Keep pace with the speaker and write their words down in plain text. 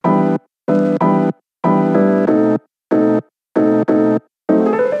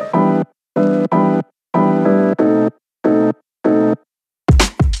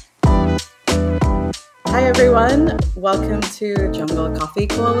everyone. Welcome to Jungle Coffee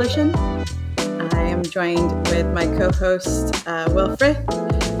Coalition. I am joined with my co-host Will Frith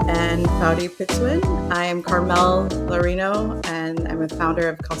and Foudy Pitsuin. I am Carmel Larino, and I'm a founder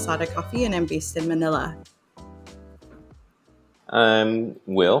of Calzada Coffee, and I'm based in Manila. I'm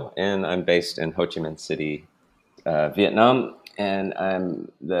Will, and I'm based in Ho Chi Minh City, Vietnam, and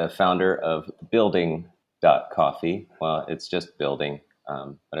I'm the founder of Building.Coffee. Well, it's just building,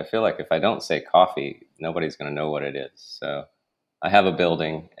 but I feel like if I don't say coffee, nobody's going to know what it is. So I have a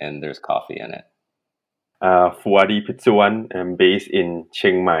building, and there's coffee in it. Foudy Pitsuan. I'm based in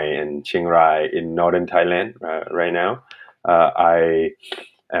Chiang Mai and Chiang Rai in northern Thailand right now. I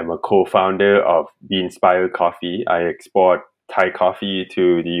am a co-founder of Beanspire Coffee. I export Thai coffee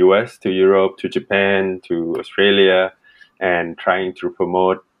to the US, to Europe, to Japan, to Australia, and trying to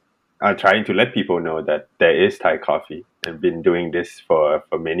let people know that there is Thai coffee. I've been doing this for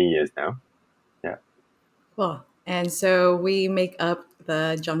many years now. Yeah. Cool. And so we make up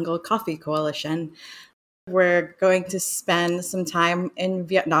the Jungle Coffee Coalition. We're going to spend some time in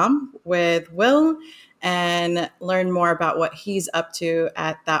Vietnam with Will and learn more about what he's up to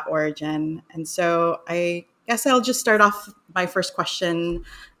at that origin. And so I guess I'll just start off my first question,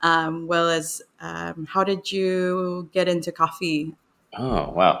 Will, is how did you get into coffee? Oh,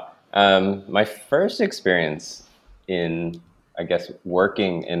 wow. My first experience in, I guess,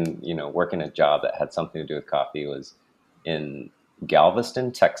 working a job that had something to do with coffee was in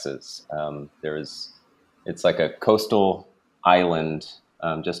Galveston, Texas. It's like a coastal island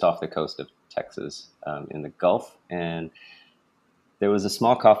just off the coast of Texas in the Gulf. And there was a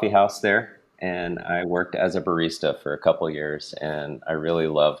small coffee house there. And I worked as a barista for a couple of years. And I really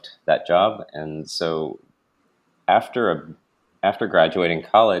loved that job. And so after graduating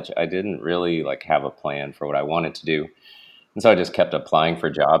college, I didn't really have a plan for what I wanted to do. And so I just kept applying for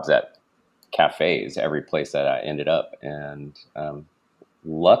jobs at cafes, every place that I ended up. And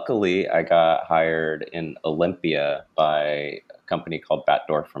luckily, I got hired in Olympia by a company called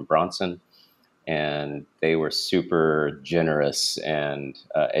Batdorf from Bronson. And they were super generous and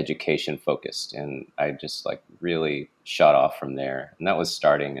education focused. And I just really shot off from there. And that was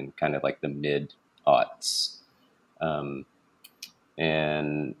starting in kind of the mid-aughts.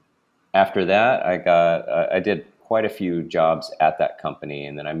 And after that, I did quite a few jobs at that company,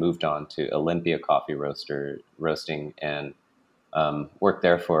 and then I moved on to Olympia Coffee Roasting, and worked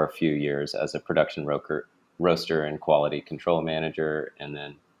there for a few years as a production roaster and quality control manager, and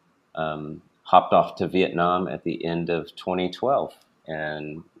then hopped off to Vietnam at the end of 2012,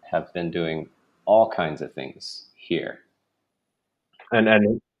 and have been doing all kinds of things here.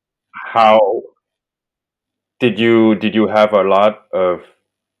 And how did you have a lot of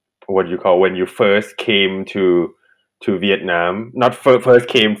what you call when you first came to Vietnam? Not first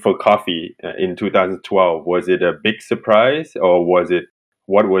came for coffee in 2012. Was it a big surprise, or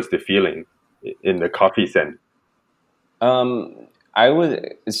what was the feeling in the coffee sense?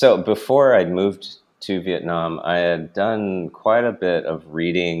 So before I'd moved to Vietnam, I had done quite a bit of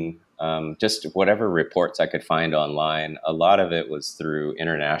reading, just whatever reports I could find online. A lot of it was through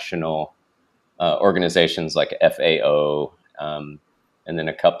international organizations like FAO, and then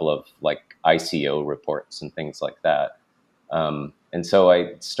a couple of ICO reports and things like that. And so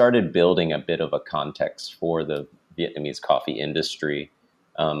I started building a bit of a context for the Vietnamese coffee industry.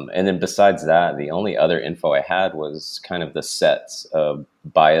 And then besides that, the only other info I had was kind of the sets of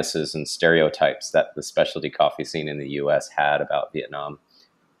biases and stereotypes that the specialty coffee scene in the US had about Vietnam.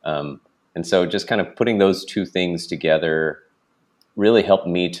 And so just kind of putting those two things together really helped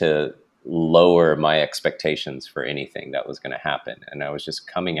me to lower my expectations for anything that was going to happen. And I was just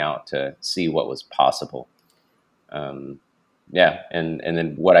coming out to see what was possible. And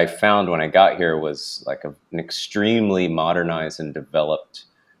then what I found when I got here was an extremely modernized and developed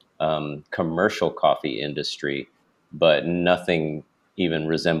commercial coffee industry, but nothing even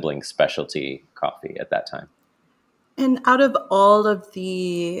resembling specialty coffee at that time. And out of all of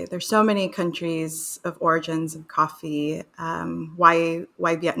there's so many countries of origins of coffee. Why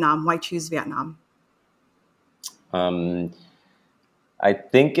Vietnam? Why choose Vietnam? I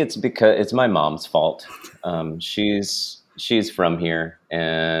think it's because it's my mom's fault. She's from here,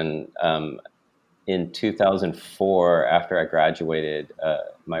 and in 2004, after I graduated,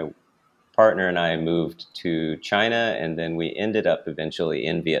 my partner and I moved to China, and then we ended up eventually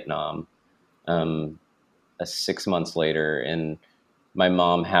in Vietnam 6 months later. And my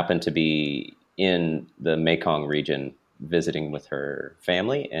mom happened to be in the Mekong region visiting with her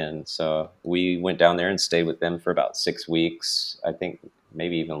family. And so we went down there and stayed with them for about 6 weeks, I think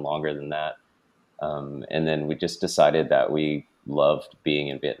maybe even longer than that. And then we just decided that we loved being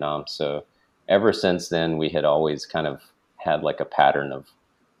in Vietnam. So ever since then, we had always kind of had like a pattern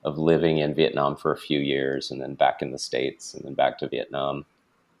of living in Vietnam for a few years and then back in the States and then back to Vietnam.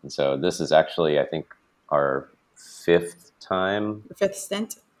 And so this is actually, I think, our fifth time, Your fifth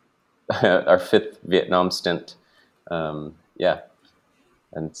stint? our fifth Vietnam stint. Yeah.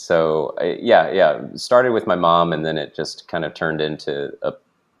 And so, yeah, started with my mom, and then it just kind of turned into a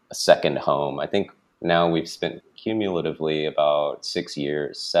second home. I think now we've spent cumulatively about 6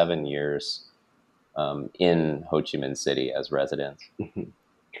 years, 7 years in Ho Chi Minh City as residents.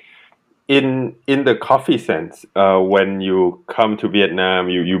 In the coffee sense, when you come to Vietnam,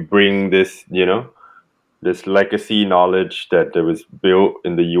 you bring this, this legacy knowledge that was built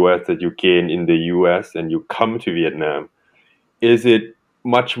in the US, that you gain in the US, and you come to Vietnam. Is it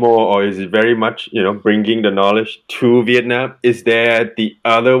much more, or is it very much, bringing the knowledge to Vietnam? Is there the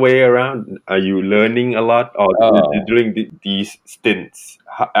other way around? Are you learning a lot, or during these stints?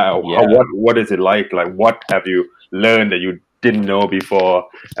 What is it like? Like, what have you learned that you didn't know before?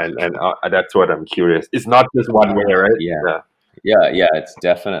 And that's what I'm curious. It's not just one way, right? Yeah. It's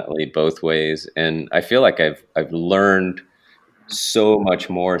definitely both ways, and I feel like I've learned so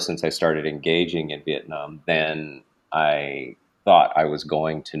much more since I started engaging in Vietnam than I thought I was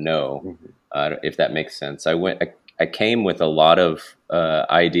going to know, if that makes sense. I came with a lot of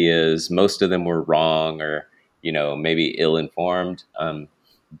ideas. Most of them were wrong, or maybe ill-informed.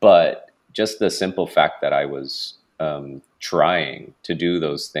 But just the simple fact that I was trying to do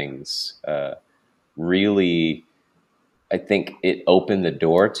those things really, I think it opened the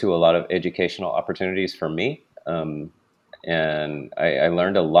door to a lot of educational opportunities for me. And I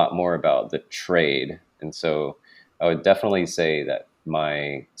learned a lot more about the trade. And so I would definitely say that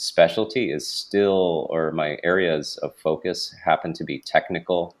my specialty is still, or my areas of focus happen to be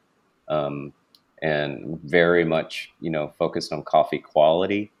technical, and very much, focused on coffee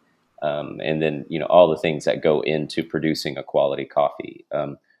quality. And then, all the things that go into producing a quality coffee.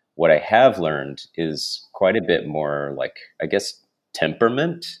 What I have learned is quite a bit more, like, I guess,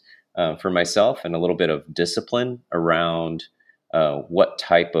 temperament for myself, and a little bit of discipline around what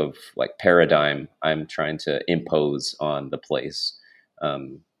type of like paradigm I'm trying to impose on the place.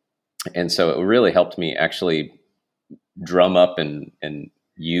 And so it really helped me actually drum up and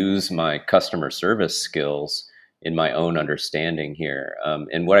use my customer service skills in my own understanding here.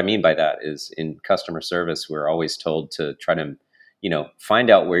 And what I mean by that is, in customer service, we're always told to try to, find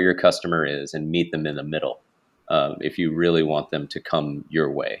out where your customer is and meet them in the middle, if you really want them to come your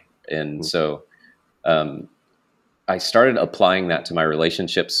way. And so I started applying that to my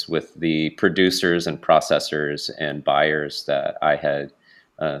relationships with the producers and processors and buyers that I had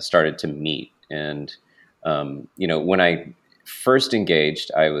started to meet. And, when I first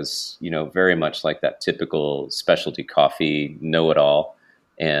engaged, I was, very much like that typical specialty coffee know-it-all,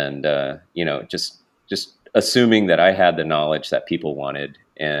 and, just assuming that I had the knowledge that people wanted.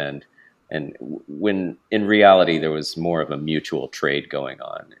 And when in reality, there was more of a mutual trade going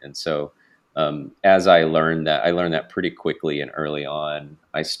on. And so, as I learned that pretty quickly and early on,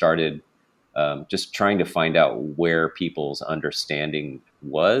 I started just trying to find out where people's understanding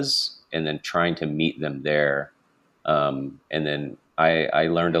was, and then trying to meet them there. And then I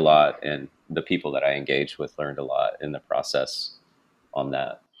learned a lot, and the people that I engaged with learned a lot in the process on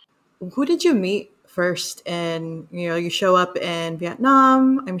that. Who did you meet first? And you show up in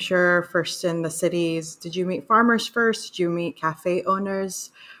Vietnam, I'm sure, first in the cities. Did you meet farmers first? Did you meet cafe owners?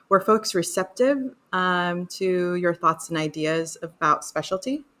 Were folks receptive to your thoughts and ideas about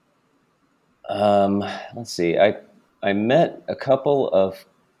specialty? Let's see. I met a couple of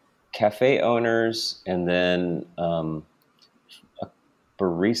cafe owners, and then a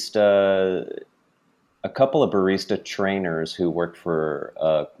barista, a couple of barista trainers who worked for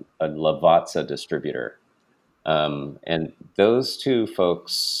a Lavazza distributor. And those two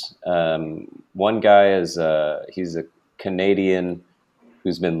folks, one guy he's a Canadian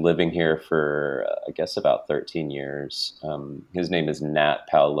who's been living here for, I guess, about 13 years. His name is Nat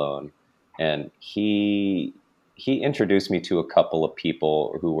Paolone, and he introduced me to a couple of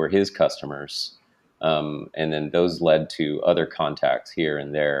people who were his customers, and then those led to other contacts here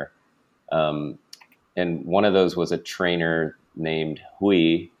and there. And one of those was a trainer named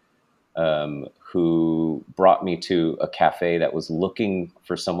Hui, who brought me to a cafe that was looking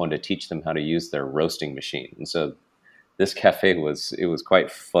for someone to teach them how to use their roasting machine. And so this cafe was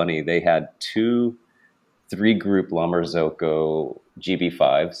quite funny. They had 2 3-group La Marzocco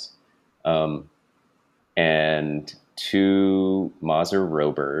GB5s, and 2 Maser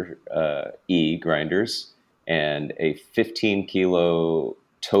Rober E grinders, and a 15-kilo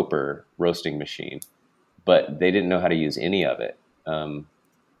Toper roasting machine. But they didn't know how to use any of it.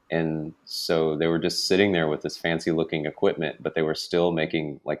 and so they were just sitting there with this fancy looking equipment, but they were still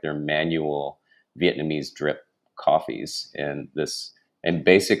making like their manual Vietnamese drip coffees. And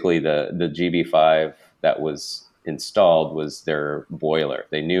basically the GB5 that was installed was their boiler.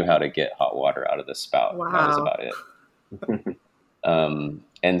 They knew how to get hot water out of the spout. Wow. That was about it.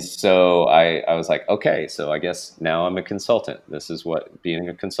 And so I was like, okay, so I guess now I'm a consultant. This is what being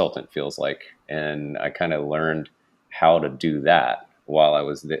a consultant feels like. And I kind of learned how to do that while I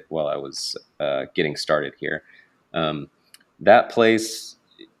was getting started here. That place,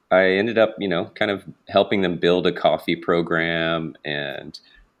 I ended up, kind of helping them build a coffee program and,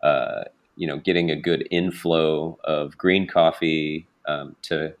 getting a good inflow of green coffee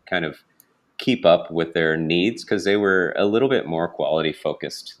to kind of keep up with their needs, because they were a little bit more quality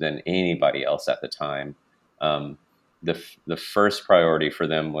focused than anybody else at the time. The first priority for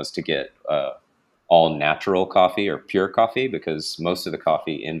them was to get all natural coffee or pure coffee, because most of the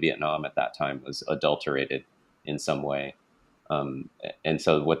coffee in Vietnam at that time was adulterated in some way. And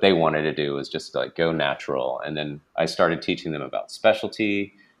so what they wanted to do was just like go natural. And then I started teaching them about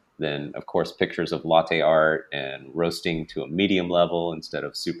specialty. Then, of course, pictures of latte art and roasting to a medium level instead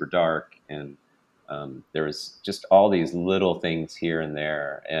of super dark. And there was just all these little things here and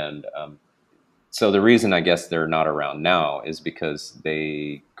there. And so the reason I guess they're not around now is because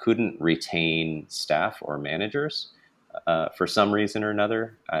they couldn't retain staff or managers for some reason or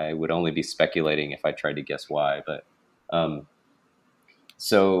another. I would only be speculating if I tried to guess why. But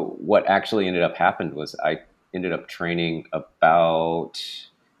so what actually ended up happened was I ended up training about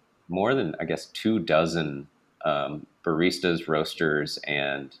more than, I guess, 24 baristas, roasters,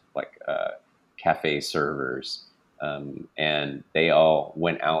 and like cafe servers. And they all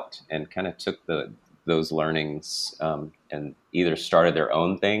went out and kind of took those learnings and either started their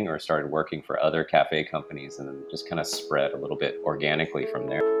own thing or started working for other cafe companies, and then just kind of spread a little bit organically from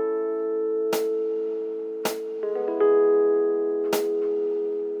there.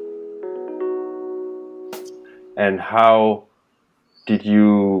 And how did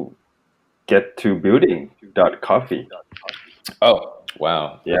you get to building .coffee? Oh,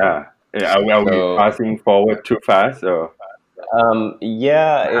 wow. Yeah. Are we passing forward too fast? Or?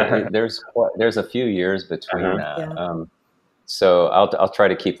 There's a few years between that. Yeah. So I'll try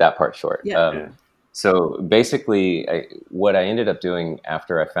to keep that part short. Yeah. So basically, what I ended up doing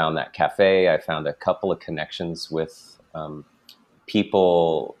after I found that cafe, I found a couple of connections with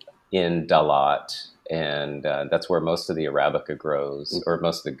people in Dalat, and that's where most of the Arabica grows, or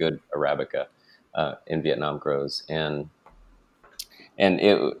most of the good Arabica in Vietnam grows. And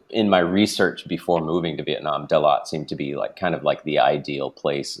in my research before moving to Vietnam, Dalat seemed to be like kind of like the ideal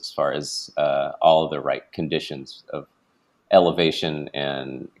place as far as all of the right conditions of elevation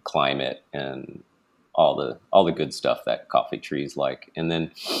and climate and all the good stuff that coffee trees like. And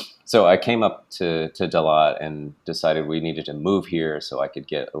then, so I came up to Dalat and decided we needed to move here so I could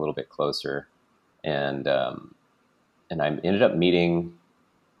get a little bit closer. And I ended up meeting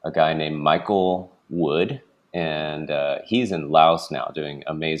a guy named Michael Wood, and he's in Laos now doing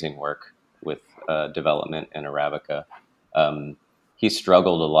amazing work with development and Arabica. He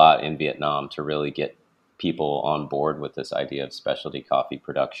struggled a lot in Vietnam to really get people on board with this idea of specialty coffee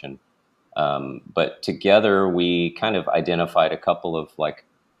production. But together we kind of identified a couple of like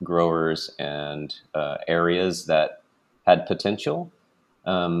growers and areas that had potential.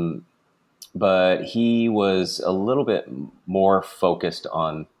 But he was a little bit more focused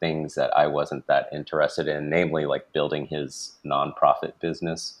on things that I wasn't that interested in, namely like building his nonprofit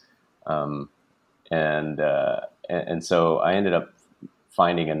business. And so I ended up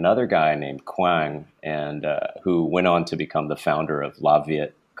finding another guy named Quang, and who went on to become the founder of La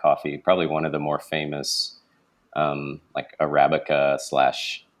Viet Coffee, probably one of the more famous like Arabica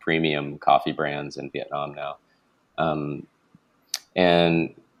 / premium coffee brands in Vietnam now.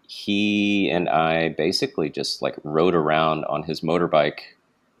 And he and I basically just like rode around on his motorbike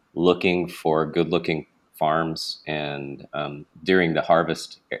looking for good-looking farms, and during the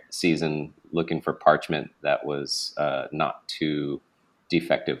harvest season looking for parchment that was not too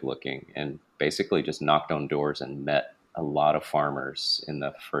defective looking, and basically just knocked on doors and met a lot of farmers in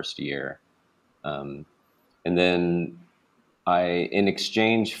the first year. And then in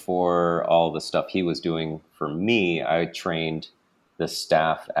exchange for all the stuff he was doing for me, I trained the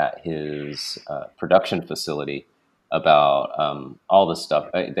staff at his production facility about all the stuff.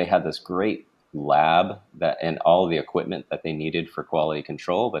 They had this great lab and all the equipment that they needed for quality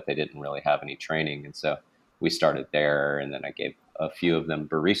control, but they didn't really have any training. And so we started there, and then I gave a few of them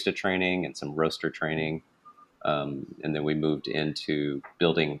barista training and some roaster training. And then we moved into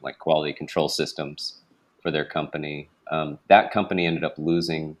building like quality control systems for their company. That company ended up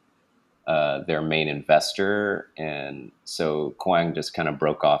losing their main investor. And so Quang just kind of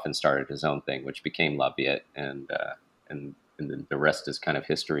broke off and started his own thing, which became La Viet, and then the rest is kind of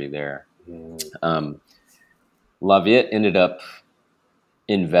history there. La Viet ended up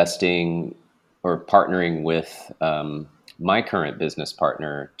investing or partnering with my current business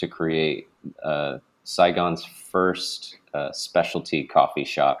partner to create Saigon's first specialty coffee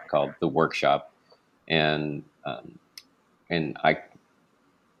shop called The Workshop. And I,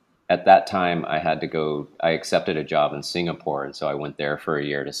 at that time, I accepted a job in Singapore. And so I went there for a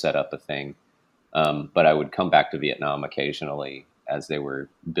year to set up a thing. But I would come back to Vietnam occasionally as they were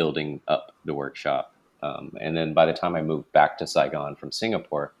building up the workshop. And then by the time I moved back to Saigon from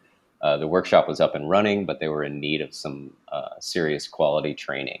Singapore, the workshop was up and running, but they were in need of some serious quality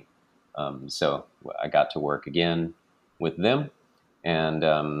training. So I got to work again with them. And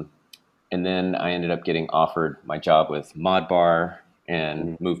then I ended up getting offered my job with Mod Bar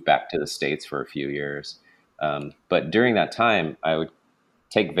and moved back to the States for a few years. But during that time, I would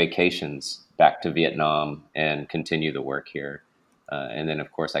take vacations back to Vietnam and continue the work here. And then,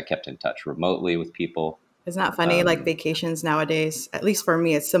 of course, I kept in touch remotely with people. Isn't that funny? Like vacations nowadays, at least for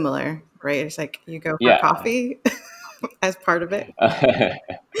me, it's similar, right? It's like you go for coffee as part of it.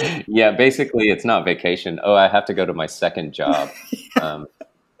 Yeah, basically, it's not vacation. Oh, I have to go to my second job.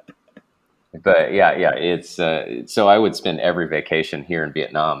 But yeah, it's so I would spend every vacation here in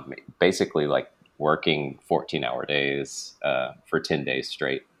Vietnam, basically like working 14-hour days for 10 days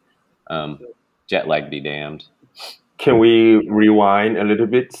straight. Jet lag be damned. Can we rewind a little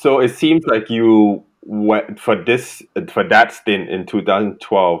bit? So it seems like you went for that stint in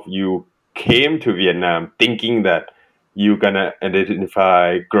 2012. You came to Vietnam thinking that you're gonna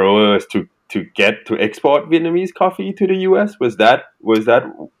identify growers to get to export Vietnamese coffee to the US. Was that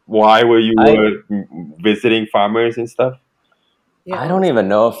why were you visiting farmers and stuff? Yeah. I don't even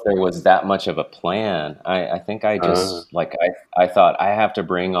know if there was that much of a plan. I think I just I thought I have to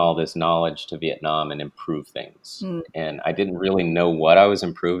bring all this knowledge to Vietnam and improve things. And I didn't really know what I was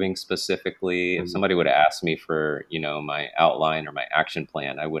improving specifically. If somebody would have asked me for, my outline or my action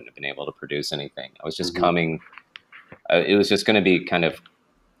plan, I wouldn't have been able to produce anything. I was just coming. It was just going to be kind of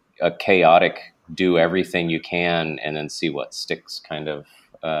a chaotic, do everything you can and then see what sticks kind of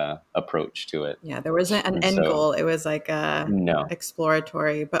approach to it. Yeah, there wasn't an end goal. It was like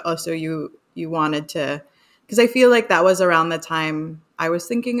exploratory, but also you wanted to, because I feel like that was around the time I was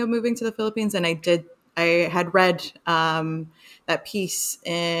thinking of moving to the Philippines, and I had read that piece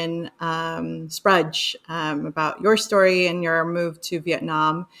in Sprudge about your story and your move to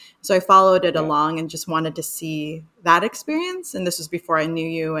Vietnam. So I followed it along and just wanted to see that experience. And this was before I knew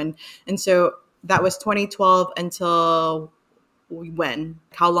you, and so that was 2012 until when?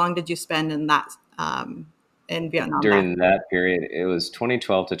 How long did you spend in that in Vietnam? During that period, it was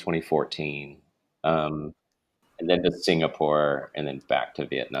 2012 to 2014, and then to Singapore, and then back to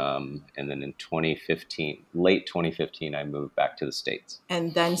Vietnam, and then in 2015, late 2015, I moved back to the States,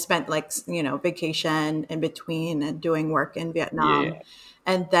 and then spent vacation in between and doing work in Vietnam,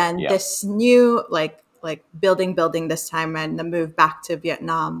 and then this new like building this time and the move back to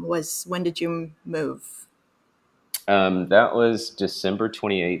Vietnam was, when did you move? That was December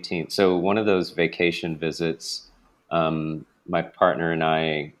 2018. So one of those vacation visits, my partner and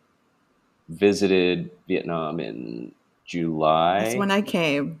I visited Vietnam in July. That's when I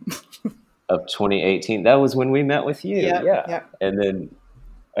came. Of 2018. That was when we met with you. Yeah. And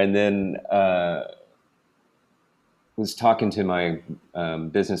then was talking to my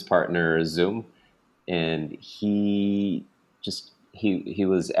business partner, Zoom, and he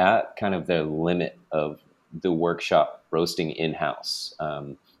was at kind of the limit of the workshop roasting in-house.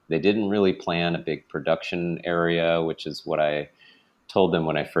 They didn't really plan a big production area, which is what I told them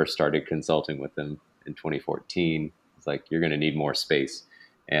when I first started consulting with them in 2014. It's like, you're going to need more space.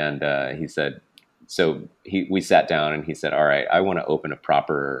 And he said, we sat down and he said, all right, I want to open a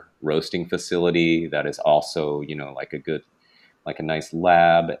proper roasting facility that is also, like a nice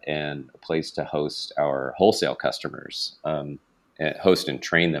lab and a place to host our wholesale customers, and host and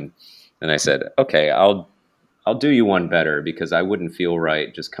train them. And I said, okay, I'll do you one better, because I wouldn't feel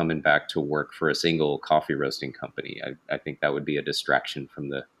right just coming back to work for a single coffee roasting company. I think that would be a distraction from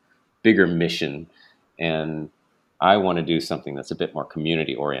the bigger mission. And I want to do something that's a bit more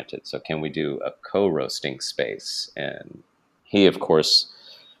community oriented. So can we do a co-roasting space? And he, of course,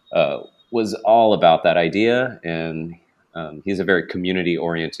 was all about that idea. And he's a very community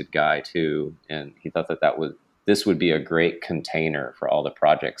oriented guy too. And he thought this would be a great container for all the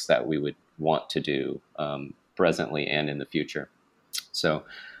projects that we would want to do presently and in the future. So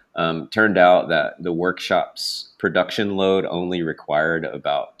Turned out that the workshop's production load only required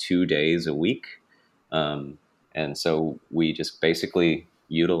about 2 days a week. And so we just basically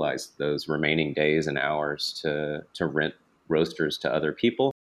utilized those remaining days and hours to rent roasters to other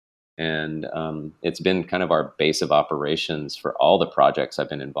people. And it's been kind of our base of operations for all the projects I've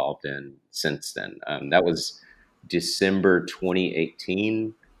been involved in since then. That was December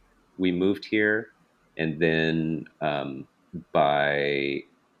 2018. We moved here. And then by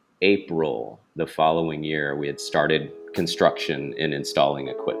April the following year, we had started construction and installing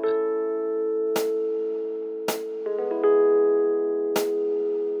equipment.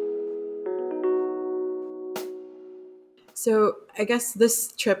 So I guess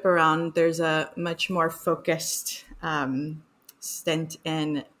this trip around, there's a much more focused stint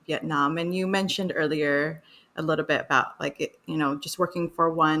in Vietnam. And you mentioned earlier a little bit about just working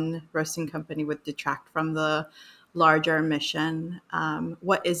for one roasting company would detract from the larger mission.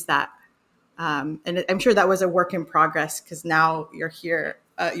 What is that? And I'm sure that was a work in progress because now you're here,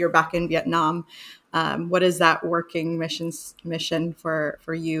 you're back in Vietnam. What is that working mission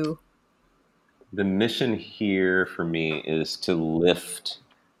for you? The mission here for me is to lift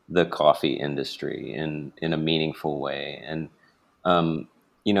the coffee industry in a meaningful way. And,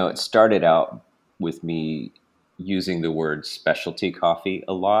 it started out with me using the word specialty coffee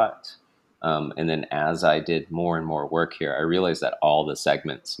a lot. And then as I did more and more work here, I realized that all the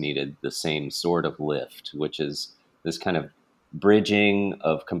segments needed the same sort of lift, which is this kind of bridging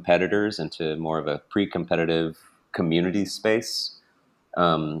of competitors into more of a pre-competitive community space.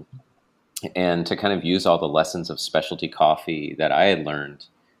 And to kind of use all the lessons of specialty coffee that I had learned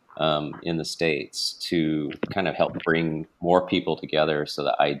in the States to kind of help bring more people together so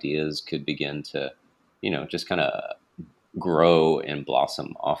that ideas could begin to, just kind of grow and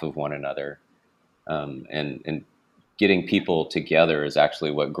blossom off of one another. And getting people together is actually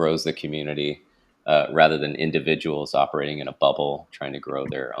what grows the community rather than individuals operating in a bubble trying to grow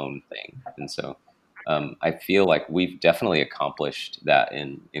their own thing. And so I feel like we've definitely accomplished that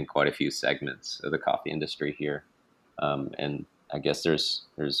in quite a few segments of the coffee industry here. And I guess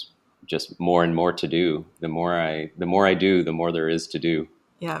there's just more and more to do. The more I do, the more there is to do.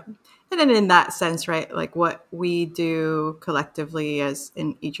 Yeah. And then in that sense, right, like what we do collectively as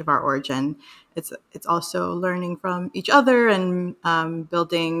in each of our origin, it's also learning from each other and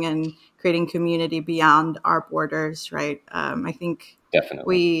building and creating community beyond our borders, right? I think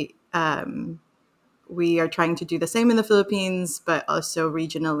Definitely. We are trying to do the same in the Philippines, but also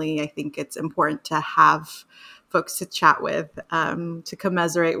regionally, I think it's important to have folks to chat with, to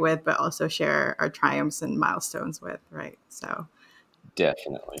commiserate with, but also share our triumphs and milestones with, right? So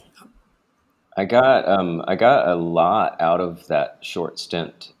definitely. I got a lot out of that short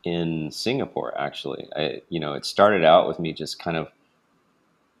stint in Singapore. Actually, it started out with me just kind of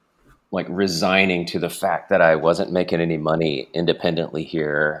like resigning to the fact that I wasn't making any money independently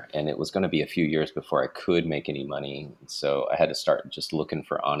here, and it was going to be a few years before I could make any money. So I had to start just looking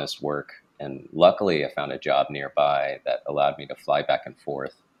for honest work. And luckily, I found a job nearby that allowed me to fly back and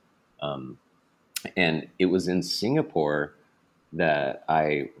forth. And it was in Singapore that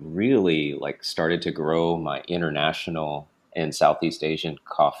I really started to grow my international and Southeast Asian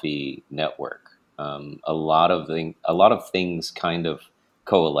coffee network. A lot of things kind of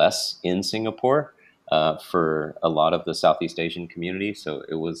coalesce in Singapore for a lot of the Southeast Asian community. So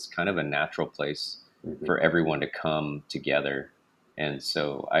it was kind of a natural place for everyone to come together. And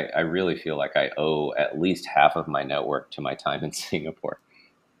so I really feel like I owe at least half of my network to my time in Singapore.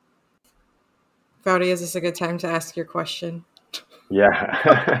 Foudy, is this a good time to ask your question?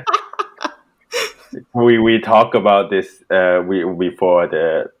 Yeah. we talk about this before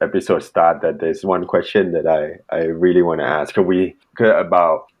the episode start, that there's one question that I really want to ask.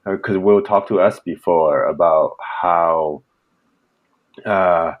 Because Will talked to us before about how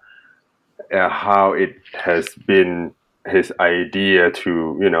it has been his idea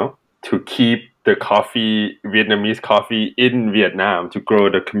to keep the Vietnamese coffee in Vietnam, to grow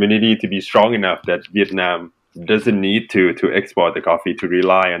the community to be strong enough that Vietnam doesn't need to export the coffee, to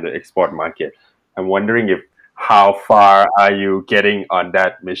rely on the export market. I'm wondering how far are you getting on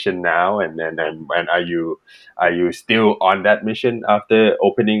that mission now, and are you still on that mission after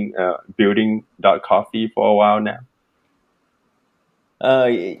opening building .coffee for a while now?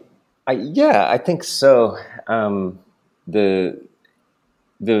 Yeah, I think so. The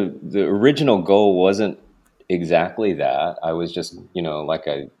original goal wasn't exactly that. I was just, like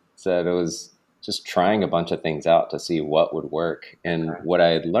I said, I was just trying a bunch of things out to see what would work. And what I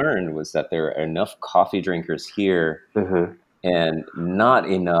had learned was that there are enough coffee drinkers here and not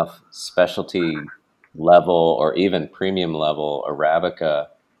enough specialty level or even premium level Arabica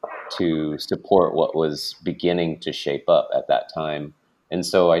to support what was beginning to shape up at that time. And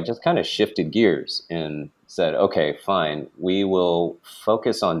so I just kind of shifted gears and said, okay, fine, we will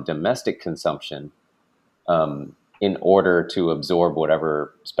focus on domestic consumption in order to absorb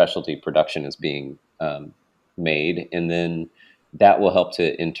whatever specialty production is being made. And then that will help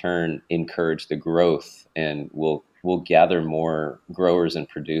to, in turn, encourage the growth, and we'll gather more growers and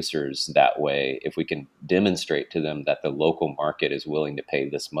producers that way if we can demonstrate to them that the local market is willing to pay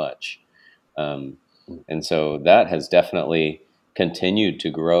this much. And so that has definitely continued to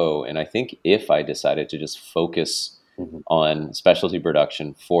grow. And I think if I decided to just focus on specialty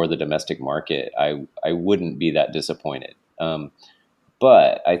production for the domestic market, I wouldn't be that disappointed.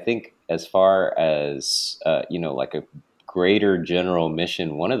 But I think as far as, like a greater general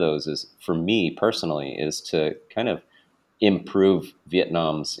mission, one of those is, for me personally, is to kind of improve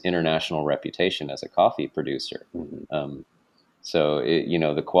Vietnam's international reputation as a coffee producer. So,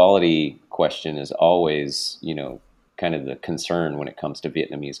 the quality question is always, kind of the concern when it comes to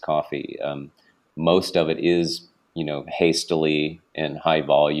Vietnamese coffee. Most of it is, hastily and high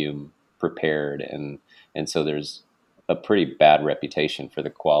volume prepared. And so there's a pretty bad reputation for the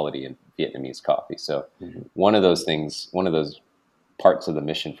quality in Vietnamese coffee. So one of those parts of the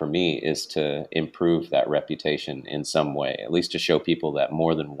mission for me is to improve that reputation in some way, at least to show people that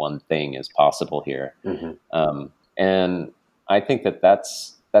more than one thing is possible here. And I think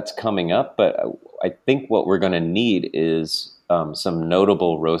that's coming up, but I think what we're going to need is some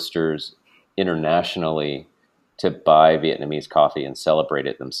notable roasters internationally to buy Vietnamese coffee and celebrate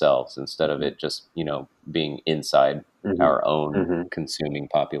it themselves, instead of it just, being inside our own consuming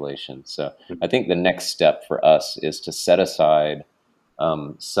population. So I think the next step for us is to set aside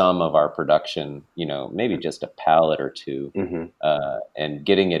some of our production, maybe just a pallet or two, and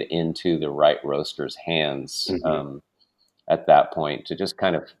getting it into the right roasters' hands at that point, to just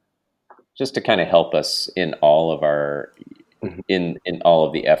kind of help us in all of our in all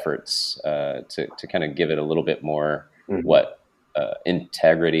of the efforts to kind of give it a little bit more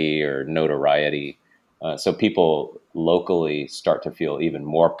integrity or notoriety, so people locally start to feel even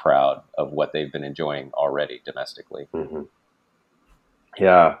more proud of what they've been enjoying already domestically.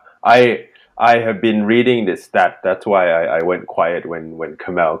 Yeah, I have been reading this stat. That's why I went quiet when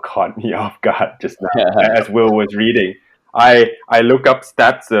Kamel caught me off guard just now as Will was reading. I look up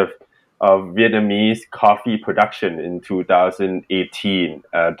stats of Vietnamese coffee production in 2018.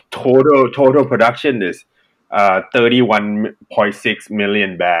 Total production is 31.6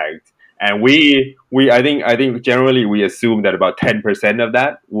 million bags, and we I think generally we assume that about 10% of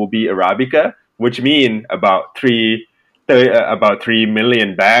that will be Arabica, which mean about 3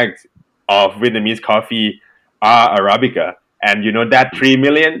 million bags of Vietnamese coffee are Arabica. And that 3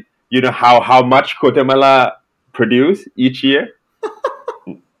 million, how much Guatemala produce each year?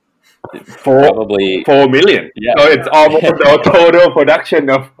 Probably 4 million. Yeah. So it's almost the total production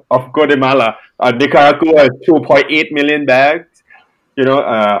of Guatemala. Nicaragua is 2.8 million bags.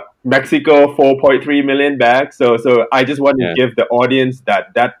 Mexico 4.3 million bags. So I just want to give the audience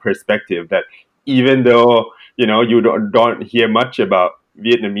that perspective, that even though you don't hear much about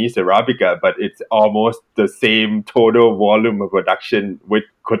Vietnamese Arabica, but it's almost the same total volume of production with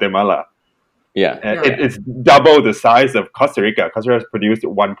Guatemala. It's double the size of Costa Rica. Costa Rica has produced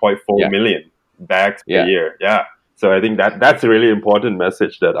 1.4 million bags per year. So I think that's a really important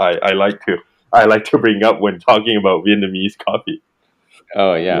message that I like to bring up when talking about Vietnamese coffee.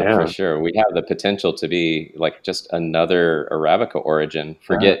 Oh yeah, for sure. We have the potential to be like just another Arabica origin.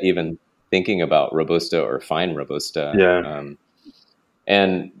 Forget even thinking about Robusta or fine Robusta.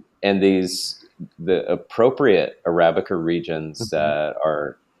 And the appropriate Arabica regions that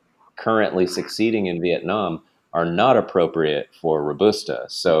are currently succeeding in Vietnam are not appropriate for Robusta.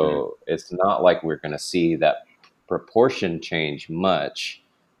 So it's not like we're going to see that proportion change much,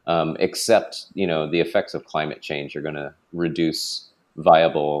 except, the effects of climate change are going to reduce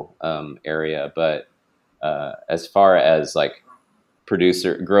viable area. But as far as like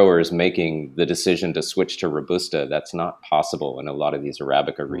growers making the decision to switch to Robusta, that's not possible in a lot of these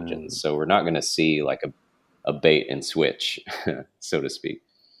Arabica regions. So we're not going to see like a bait and switch, so to speak.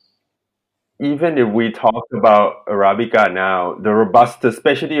 Even if we talk about Arabica now, the Robusta,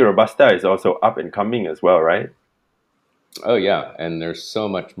 specialty Robusta, is also up and coming as well, right? Oh yeah, and there's so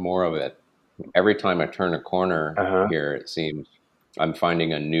much more of it. Every time I turn a corner here, it seems I'm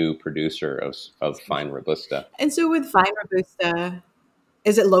finding a new producer of fine Robusta. And so with fine Robusta,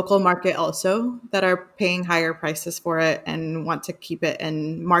 is it local market also that are paying higher prices for it and want to keep it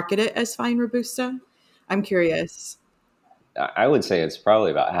and market it as fine Robusta? I'm curious. I would say it's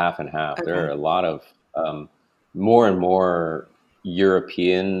probably about half and half. Okay. There are a lot of more and more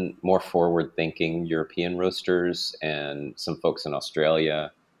more forward-thinking European roasters and some folks in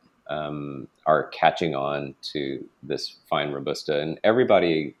Australia are catching on to this fine Robusta. And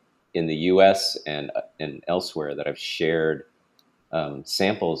everybody in the U.S. and elsewhere that I've shared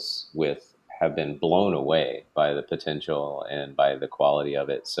samples with have been blown away by the potential and by the quality of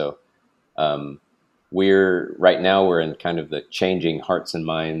it. So we're in kind of the changing hearts and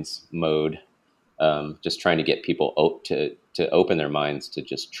minds mode, just trying to get people to open their minds to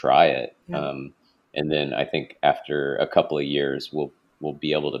just try it. Yeah. And then I think after a couple of years, we'll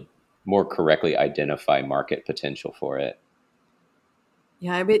be able to more correctly identify market potential for it.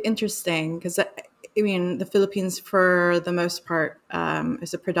 Yeah, a bit interesting because I mean the Philippines, for the most part,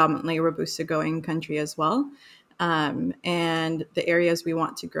 is a predominantly Robusta going country as well, and the areas we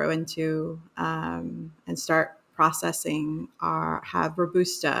want to grow into and start processing have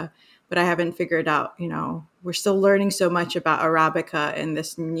Robusta, but I haven't figured out. We're still learning so much about Arabica in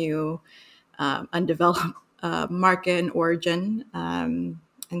this new undeveloped market and origin, and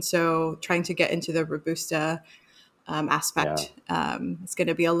so trying to get into the Robusta aspect. It's going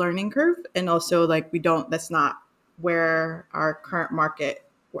to be a learning curve, and also that's not where our current market.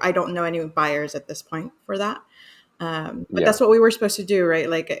 I don't know any buyers at this point for that, but that's what we were supposed to do, right?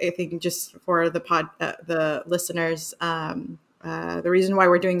 Like I think just for the listeners, the reason why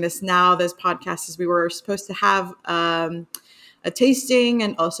we're doing this podcast, is we were supposed to have a tasting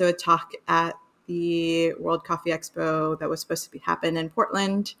and also a talk at the World Coffee Expo that was supposed to happen in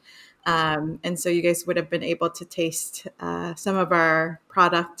Portland. And so you guys would have been able to taste some of our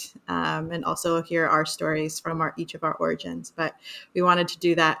product and also hear our stories from each of our origins. But we wanted to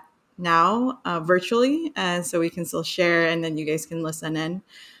do that now virtually, so we can still share and then you guys can listen in.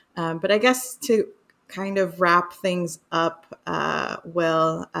 But I guess to kind of wrap things up,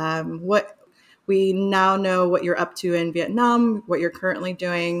 Will, what we now know what you're up to in Vietnam, what you're currently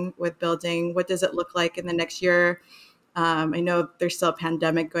doing with building. What does it look like in the next year? I know there's still a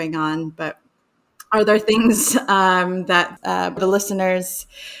pandemic going on, but are there things that the listeners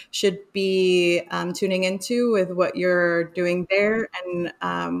should be tuning into with what you're doing there?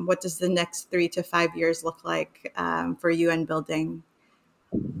 And what does the next 3 to 5 years look like for you and building?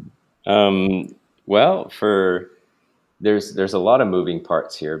 Well, there's a lot of moving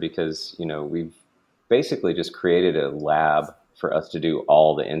parts here because, we've basically just created a lab for us to do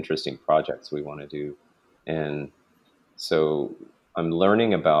all the interesting projects we want to do. And so I'm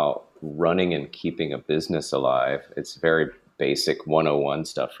learning about running and keeping a business alive. It's very basic 101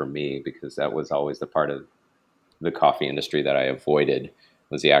 stuff for me because that was always the part of the coffee industry that I avoided,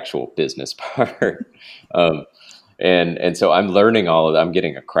 was the actual business part. And so I'm learning all of that. I'm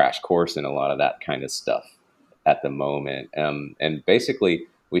getting a crash course in a lot of that kind of stuff at the moment. And basically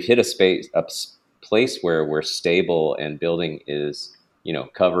we've hit a place where we're stable and building is,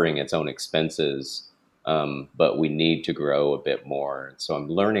 covering its own expenses. But we need to grow a bit more. So I'm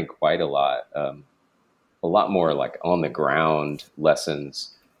learning quite a lot more like on the ground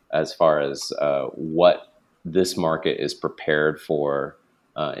lessons as far as what this market is prepared for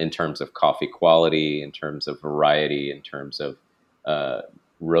in terms of coffee quality, in terms of variety, in terms of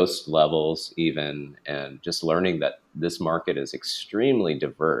roast levels even, and just learning that this market is extremely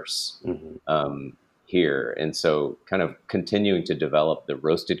diverse here. And so kind of continuing to develop the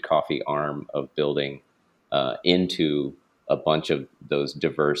roasted coffee arm of building into a bunch of those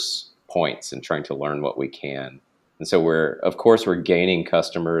diverse points and trying to learn what we can. And so we're gaining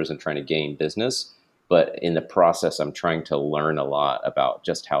customers and trying to gain business, but in the process, I'm trying to learn a lot about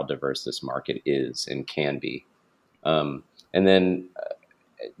just how diverse this market is and can be. And then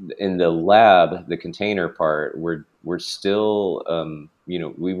in the lab, the container part, we're still,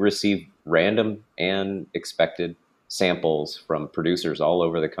 we receive random and expected samples from producers all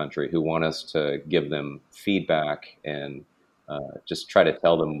over the country who want us to give them feedback and just try to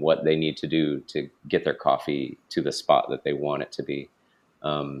tell them what they need to do to get their coffee to the spot that they want it to be.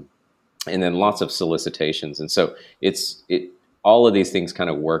 And then lots of solicitations. And so all of these things kind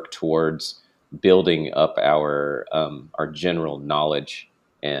of work towards building up our general knowledge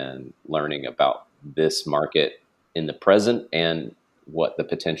and learning about this market in the present and what the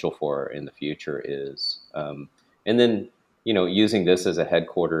potential for in the future is. And then, using this as a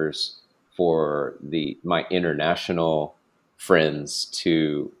headquarters for my international friends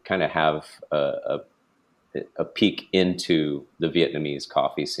to kind of have a peek into the Vietnamese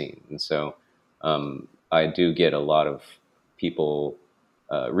coffee scene. And so I do get a lot of people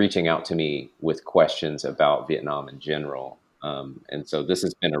reaching out to me with questions about Vietnam in general. And so this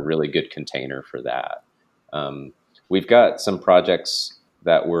has been a really good container for that. We've got some projects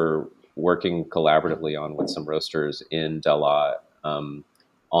that we're working collaboratively on with some roasters in Dalat On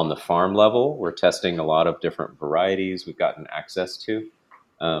the farm level, we're testing a lot of different varieties we've gotten access to.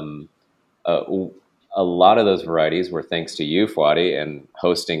 Um, uh, a lot of those varieties were thanks to you, Fuadi, and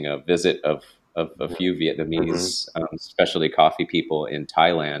hosting a visit of a few Mm-hmm. Vietnamese specialty coffee people in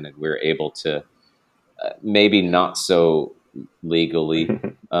Thailand, and we were able to maybe not so legally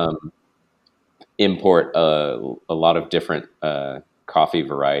import a lot of different coffee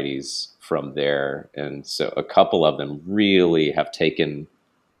varieties from there, and so a couple of them really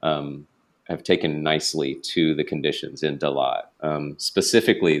um, have taken nicely to the conditions in Dalat.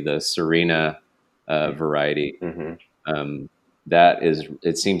 Specifically, the Serena variety Mm-hmm. um, that is,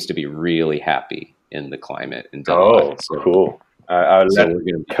 it seems to be really happy in the climate in Dalat. Oh, cool. I'll So let we're going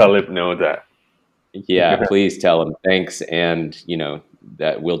to be, Caleb know that. yeah, please tell them thanks, and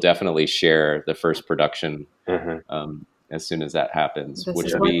that we'll definitely share the first production Uh-huh. as soon as that happens, This which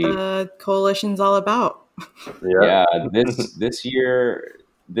is will what be the coalition's all about. Yeah. yeah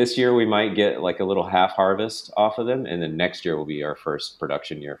this year we might get like a little half harvest off of them, and then next year will be our first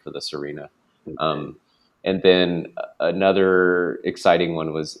production year for the Serena. Okay. Um, and then another exciting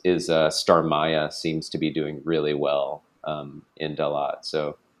one is Star Maya seems to be doing really well in Dalat.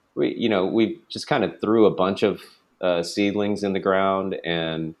 So we just kind of threw a bunch of seedlings in the ground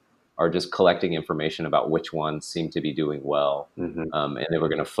and are just collecting information about which ones seem to be doing well, Mm-hmm. and then we're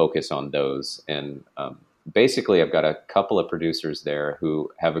going to focus on those. And basically, I've got a couple of producers there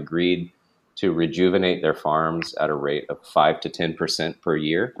who have agreed to rejuvenate their farms at a rate of 5 to 10% per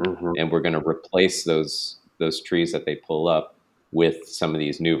year, Mm-hmm. and we're going to replace those trees that they pull up with some of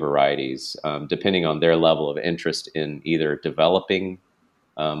these new varieties, depending on their level of interest in either developing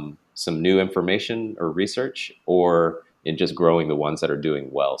some new information or research, or in just growing the ones that are doing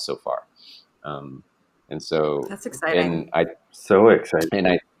well so far. Um, and so, That's exciting. and I, So exciting. and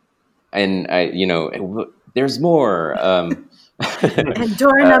I, and I, there's more. And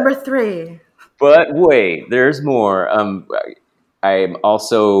door number 3. But wait, there's more. I'm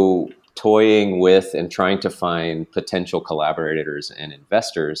also toying with and trying to find potential collaborators and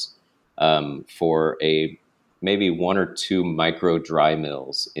investors for a maybe one or two micro dry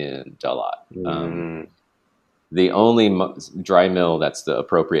mills in Dalat. Mm. The only dry mill that's the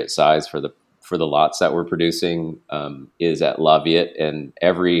appropriate size for the lots that we're producing is at La Viette, and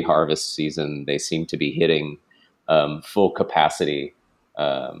every harvest season they seem to be hitting full capacity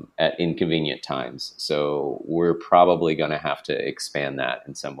at inconvenient times. So we're probably going to have to expand that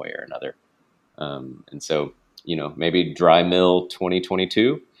in some way or another. And so maybe dry mill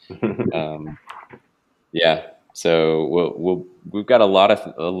 2022. Yeah. So we've got a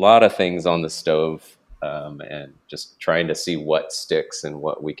lot of things on the stove, and just trying to see what sticks and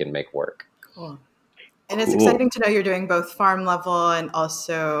what we can make work. Cool. And it's Cool. exciting to know you're doing both farm level and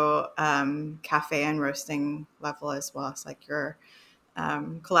also cafe and roasting level as well. It's like you're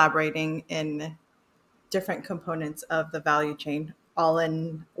collaborating in different components of the value chain, all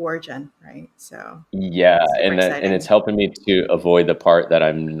in origin, right? So Yeah, super and it's exciting. helping me to avoid the part that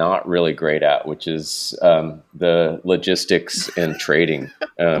I'm not really great at, which is the logistics and trading.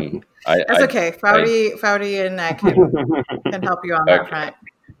 That's okay. I Foudy and I can help you on that okay, front.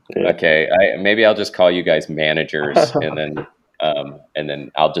 Yeah. okay. Maybe I'll just call you guys managers, and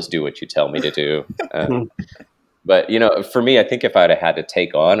then I'll just do what you tell me to do. But for me, I think if I'd have had to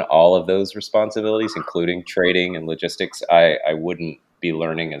take on all of those responsibilities, including trading and logistics, I wouldn't be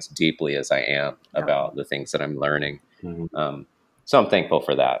learning as deeply as I am Yeah. about the things that I'm learning. Mhm. So I'm thankful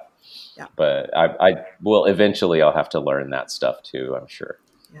for that. Yeah. But I will eventually. I'll have to learn that stuff too, I'm sure.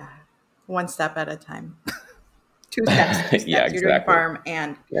 Yeah. One step at a time. Two steps. Yeah, You're doing exactly. farm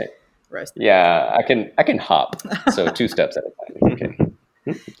and Right. roasting. Yeah, I can hop. So 2 steps at a time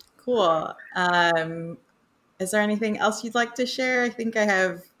is okay. Cool. Is there anything else you'd like to share? I think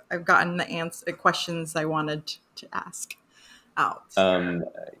I've gotten the questions I wanted to ask out.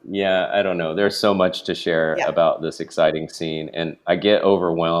 Yeah, I don't know. There's so much to share Yeah. about this exciting scene, and I get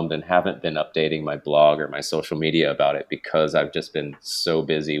overwhelmed and haven't been updating my blog or my social media about it because I've just been so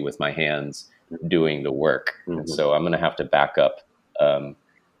busy with my hands doing the work. And Mhm. so I'm going to have to back up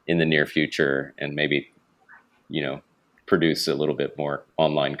in the near future and maybe, produce a little bit more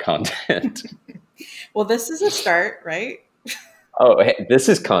online content. Well, this is a start, right? Oh, hey, this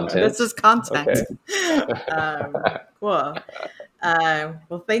is content. This is content. Okay. Cool.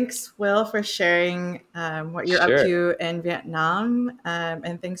 Well, thanks, Will, for sharing what you're up Sure. to in Vietnam.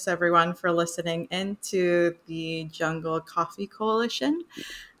 And thanks, everyone, for listening into the Jungle Coffee Coalition.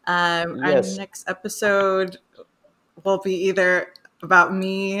 Our Yes. next episode will be either about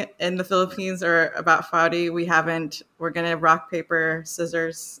me in the Philippines or about Foudy. We're going to rock, paper,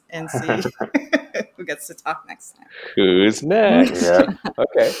 scissors and see who gets to talk next time. Who's next? Yeah.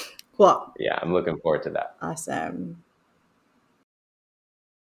 Okay. Cool. Yeah, I'm looking forward to that. Awesome.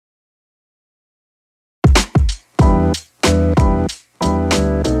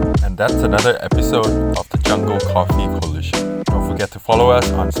 And that's another episode of the Jungle Coffee Coalition. Don't forget to follow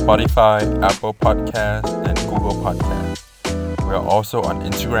us on Spotify, Apple Podcasts, and Google Podcasts. We're also on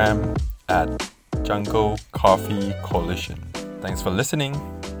Instagram at Jungle Coffee Coalition. Thanks for listening.